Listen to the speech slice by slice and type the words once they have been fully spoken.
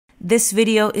This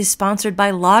video is sponsored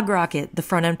by LogRocket, the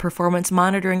front-end performance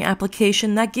monitoring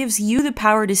application that gives you the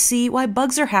power to see why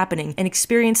bugs are happening and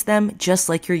experience them just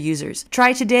like your users.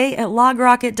 Try today at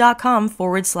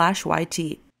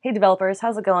logrocket.com/YT. Hey developers,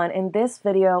 how's it going? In this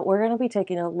video, we're going to be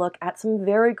taking a look at some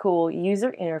very cool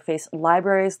user interface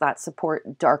libraries that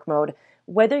support dark mode.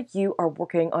 Whether you are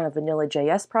working on a vanilla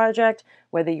JS project,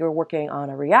 whether you're working on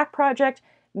a React project,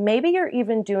 maybe you're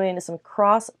even doing some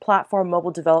cross-platform mobile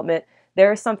development,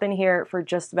 there's something here for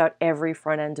just about every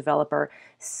front-end developer.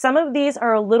 Some of these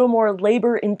are a little more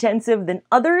labor-intensive than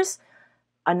others.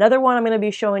 Another one I'm going to be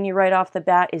showing you right off the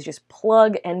bat is just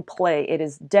plug and play. It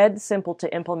is dead simple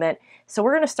to implement. So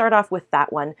we're going to start off with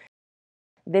that one.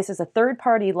 This is a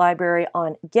third-party library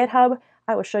on GitHub.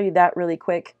 I will show you that really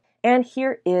quick. And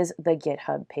here is the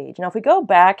GitHub page. Now, if we go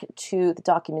back to the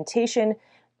documentation,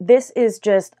 this is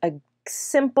just a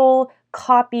simple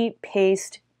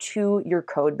copy-paste to your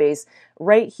code base.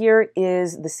 Right here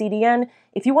is the CDN.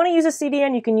 If you want to use a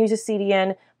CDN, you can use a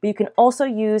CDN, but you can also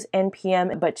use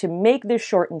NPM. But to make this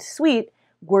short and sweet,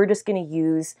 we're just going to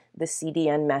use the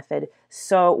CDN method.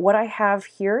 So what I have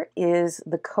here is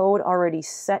the code already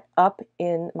set up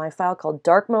in my file called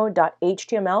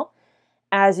Darkmode.html.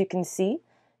 As you can see,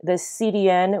 the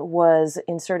CDN was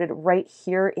inserted right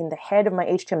here in the head of my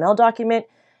HTML document.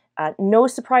 No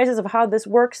surprises of how this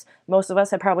works. Most of us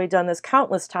have probably done this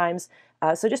countless times.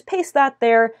 So just paste that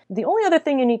there. The only other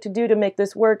thing you need to do to make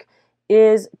this work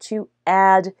is to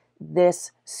add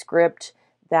this script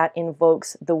that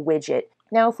invokes the widget.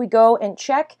 Now, if we go and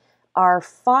check our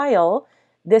file,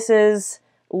 this is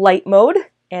light mode.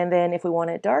 And then if we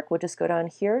want it dark, we'll just go down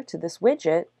here to this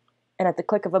widget. And at the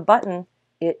click of a button,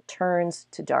 it turns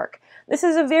to dark. This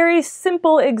is a very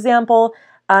simple example.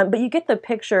 But you get the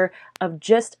picture of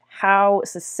just how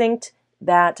succinct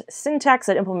that syntax,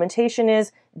 that implementation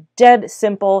is, dead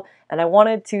simple. And I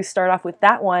wanted to start off with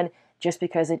that one just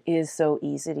because it is so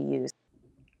easy to use.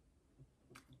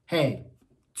 Hey,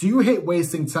 do you hate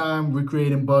wasting time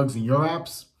recreating bugs in your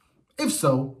apps? If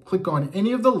so, click on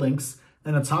any of the links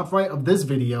in the top right of this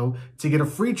video to get a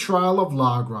free trial of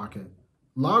LogRocket.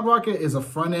 LogRocket is a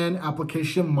front-end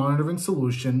application monitoring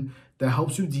solution that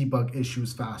helps you debug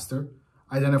issues faster,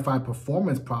 identify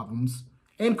performance problems,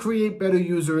 and create better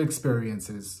user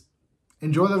experiences.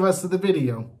 Enjoy the rest of the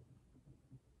video.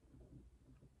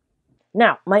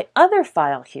 Now, my other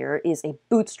file here is a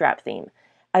Bootstrap theme.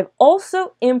 I've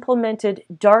also implemented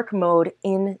dark mode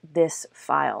in this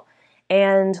file.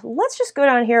 And let's just go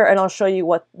down here and I'll show you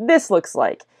what this looks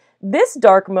like. This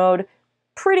dark mode,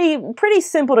 pretty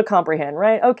simple to comprehend,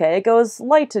 right? Okay, it goes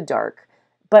light to dark.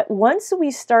 But once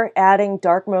we start adding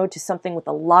dark mode to something with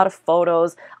a lot of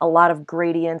photos, a lot of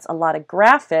gradients, a lot of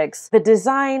graphics, the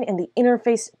design and the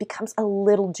interface becomes a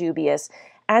little dubious.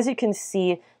 As you can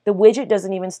see, the widget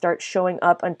doesn't even start showing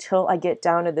up until I get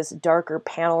down to this darker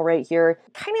panel right here.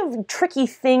 Kind of tricky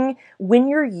thing when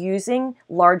you're using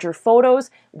larger photos,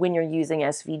 when you're using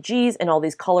SVGs and all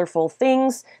these colorful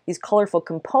things, these colorful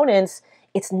components,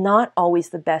 it's not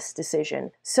always the best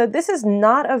decision. So this is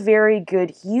not a very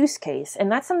good use case, and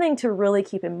that's something to really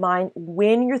keep in mind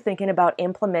when you're thinking about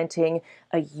implementing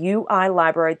a UI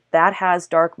library that has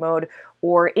dark mode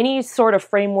or any sort of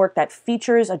framework that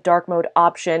features a dark mode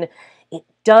option. It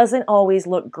doesn't always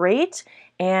look great,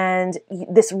 and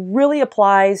this really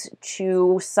applies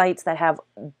to sites that have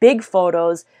big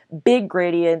photos, big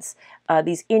gradients,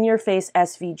 these in-your-face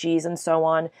SVGs and so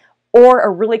on, or a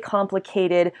really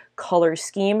complicated color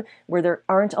scheme where there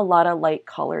aren't a lot of light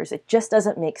colors. It just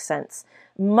doesn't make sense.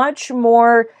 Much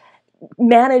more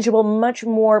manageable, much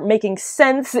more making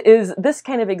sense is this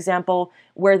kind of example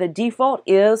where the default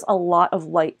is a lot of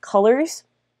light colors.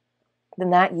 Then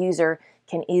that user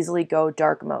can easily go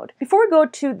dark mode. Before we go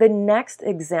to the next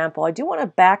example, I do want to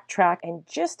backtrack and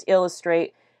just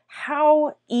illustrate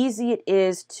how easy it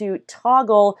is to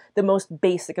toggle the most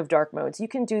basic of dark modes. You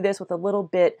can do this with a little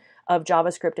bit of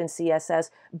JavaScript and CSS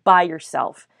by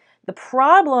yourself. The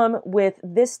problem with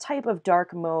this type of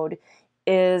dark mode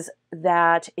is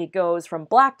that it goes from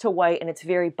black to white and it's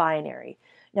very binary.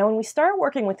 Now, when we start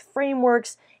working with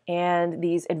frameworks and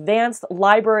these advanced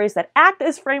libraries that act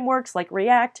as frameworks like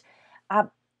React,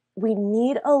 we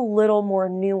need a little more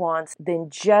nuance than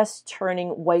just turning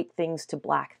white things to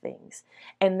black things.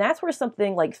 And that's where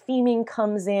something like theming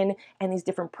comes in and these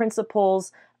different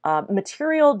principles.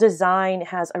 Material Design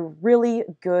has a really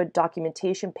good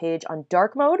documentation page on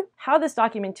dark mode. How this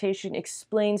documentation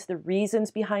explains the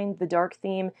reasons behind the dark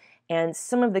theme and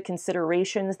some of the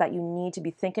considerations that you need to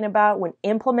be thinking about when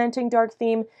implementing dark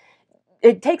theme.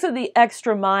 It takes the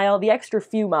extra mile, the extra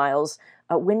few miles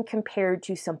when compared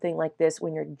to something like this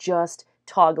when you're just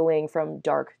toggling from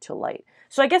dark to light.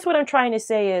 So I guess what I'm trying to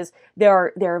say is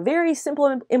there are very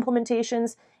simple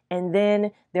implementations, and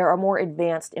then there are more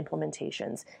advanced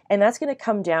implementations. And that's going to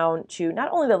come down to not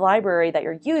only the library that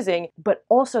you're using, but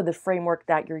also the framework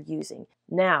that you're using.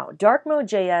 Now,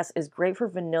 Darkmode.js is great for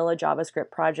vanilla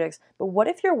JavaScript projects, but what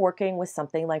if you're working with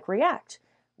something like React?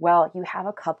 Well, you have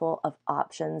a couple of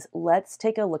options. Let's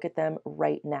take a look at them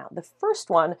right now. The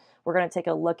first one we're going to take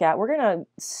a look at, we're going to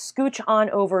scooch on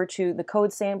over to the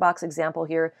code sandbox example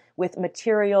here with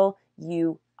Material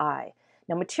UI.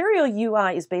 Now, Material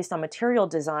UI is based on Material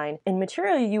Design, and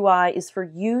Material UI is for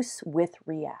use with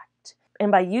React.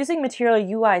 And by using Material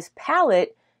UI's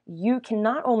palette, you can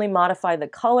not only modify the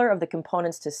color of the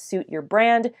components to suit your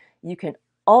brand, you can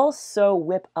also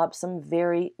whip up some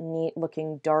very neat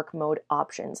looking dark mode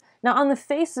options. Now on the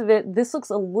face of it, this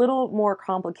looks a little more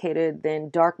complicated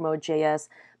than Darkmode.js,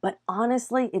 but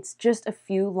honestly, it's just a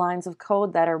few lines of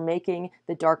code that are making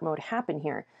the dark mode happen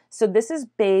here. So this is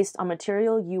based on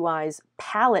Material UI's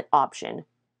palette option.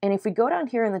 And if we go down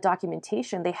here in the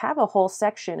documentation, they have a whole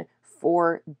section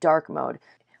for dark mode.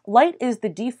 Light is the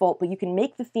default, but you can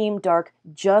make the theme dark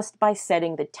just by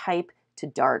setting the type to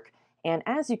dark. And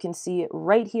as you can see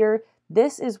right here,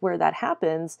 this is where that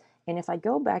happens. And if I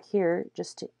go back here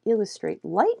just to illustrate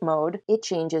light mode, it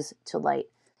changes to light.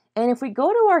 And if we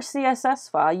go to our CSS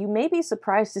file, you may be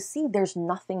surprised to see there's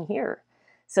nothing here.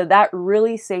 So that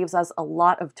really saves us a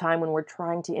lot of time when we're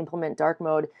trying to implement dark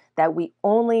mode, that we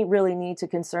only really need to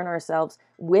concern ourselves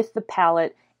with the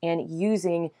palette and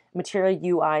using Material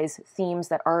UI's themes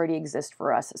that already exist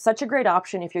for us. Such a great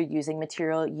option if you're using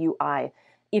Material UI.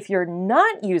 If you're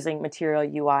not using Material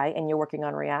UI and you're working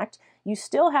on React, you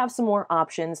still have some more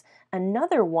options.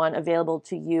 Another one available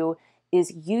to you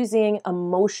is using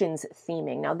emotions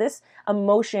theming. Now this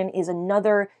emotion is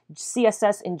another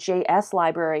CSS and JS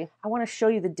library. I want to show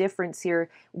you the difference here.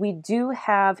 We do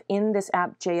have in this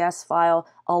app.js file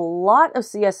a lot of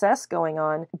CSS going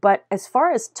on, but as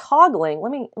far as toggling,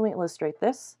 let me illustrate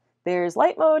this. There's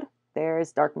light mode,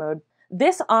 there's dark mode.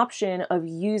 This option of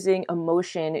using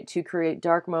emotion to create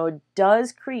dark mode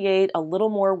does create a little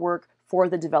more work for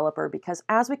the developer, because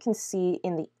as we can see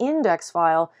in the index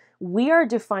file, we are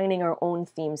defining our own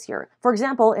themes here. For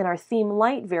example, in our theme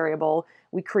light variable,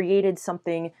 we created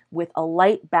something with a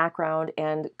light background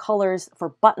and colors for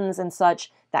buttons and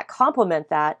such that complement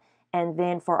that. And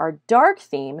then for our dark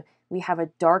theme, we have a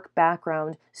dark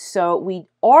background. So we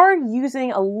are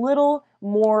using a little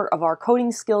more of our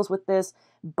coding skills with this,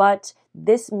 but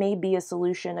this may be a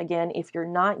solution, again, if you're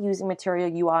not using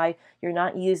Material UI, you're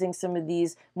not using some of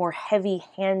these more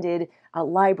heavy-handed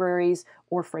libraries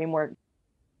or framework.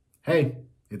 Hey,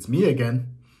 it's me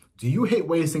again. Do you hate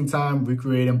wasting time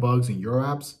recreating bugs in your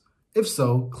apps? If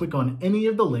so, click on any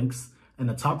of the links in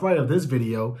the top right of this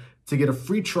video to get a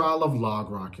free trial of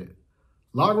LogRocket.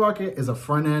 LogRocket is a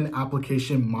front-end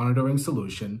application monitoring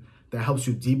solution that helps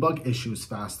you debug issues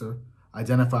faster,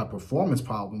 identify performance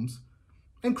problems,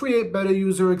 and create better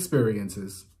user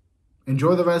experiences.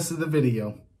 Enjoy the rest of the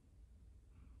video.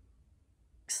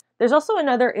 There's also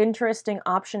another interesting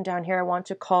option down here I want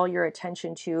to call your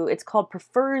attention to. It's called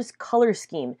Prefers Color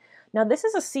Scheme. Now this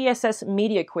is a CSS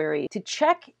media query to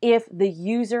check if the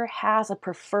user has a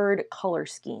preferred color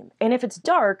scheme. And if it's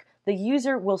dark, the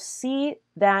user will see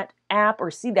that app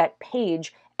or see that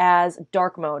page as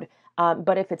dark mode.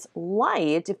 But if it's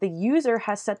light, if the user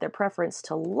has set their preference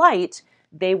to light,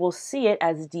 they will see it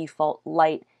as default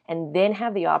light and then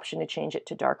have the option to change it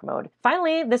to dark mode.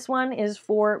 Finally, this one is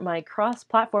for my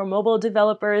cross-platform mobile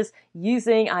developers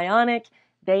using Ionic.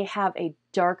 They have a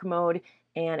dark mode,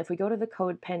 and if we go to the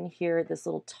code pen here, this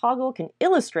little toggle can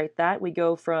illustrate that. We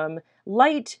go from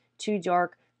light to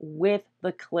dark with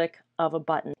the click of a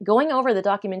button. Going over the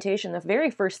documentation, the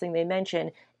very first thing they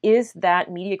mention is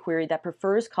that media query, that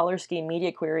prefers color scheme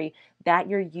media query that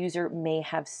your user may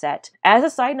have set. As a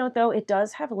side note though, it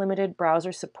does have limited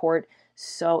browser support,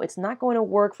 so it's not going to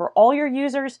work for all your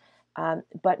users,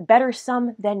 but better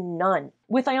some than none.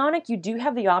 With Ionic, you do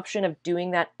have the option of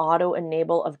doing that auto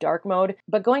enable of dark mode,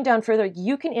 but going down further,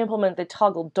 you can implement the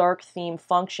toggle dark theme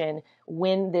function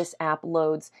when this app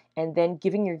loads and then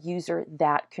giving your user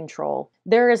that control.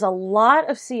 There is a lot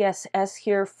of CSS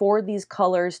here for these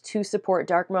colors to support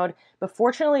dark mode, but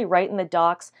fortunately right in the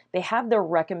docs, they have their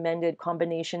recommended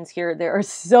combinations here. There are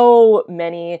so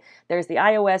many. There's the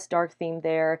iOS dark theme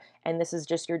there, and this is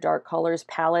just your dark colors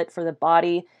palette for the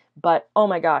body. But oh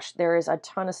my gosh, there is a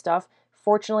ton of stuff.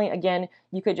 Fortunately, again,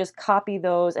 you could just copy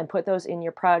those and put those in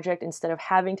your project instead of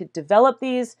having to develop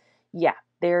these. Yeah,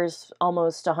 there's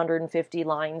almost 150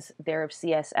 lines there of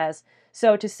CSS.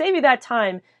 So to save you that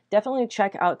time, definitely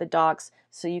check out the docs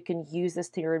so you can use this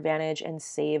to your advantage and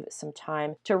save some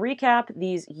time. To recap,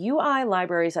 these UI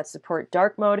libraries that support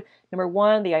dark mode: number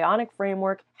 1, the Ionic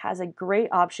framework has a great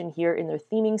option here in their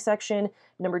theming section.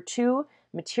 Number 2,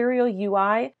 Material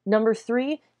UI. Number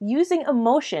 3, using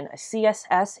Emotion, a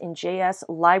CSS and JS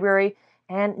library.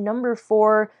 And number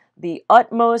 4, the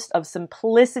utmost of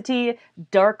simplicity,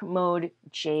 Darkmode.js.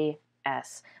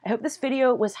 I hope this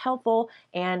video was helpful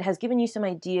and has given you some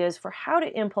ideas for how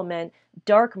to implement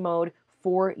dark mode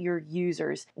for your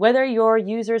users. Whether your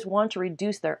users want to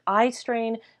reduce their eye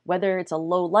strain, whether it's a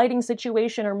low lighting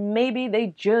situation, or maybe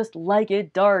they just like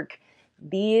it dark,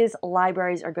 these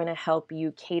libraries are going to help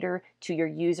you cater to your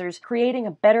users, creating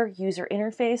a better user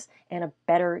interface and a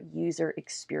better user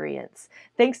experience.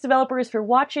 Thanks, developers, for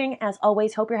watching. As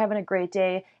always, hope you're having a great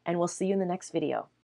day, and we'll see you in the next video.